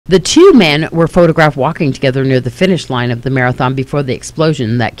The two men were photographed walking together near the finish line of the marathon before the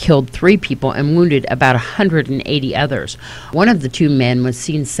explosion that killed 3 people and wounded about 180 others. One of the 2 men was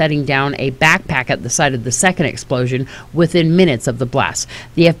seen setting down a backpack at the site of the second explosion within minutes of the blast.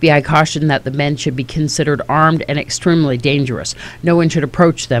 The FBI cautioned that the men should be considered armed and extremely dangerous. No one should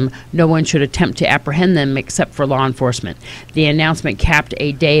approach them. No one should attempt to apprehend them except for law enforcement. The announcement capped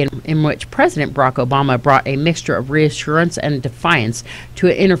a day in which President Barack Obama brought a mixture of reassurance and defiance to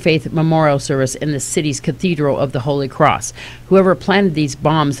an interfaith memorial service in the city's Cathedral of the Holy Cross. Whoever planted these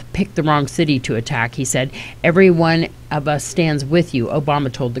bombs picked the wrong city to attack, he said. Every one of us stands with you,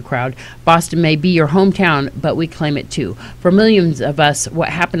 Obama told the crowd. Boston may be your hometown, but we claim it too. For millions of us, what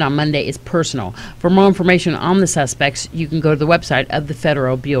happened on Monday is personal. For more information on the suspects, you can go to the website of the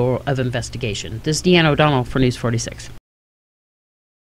Federal Bureau of Investigation. This is Deanna O'Donnell for News 46.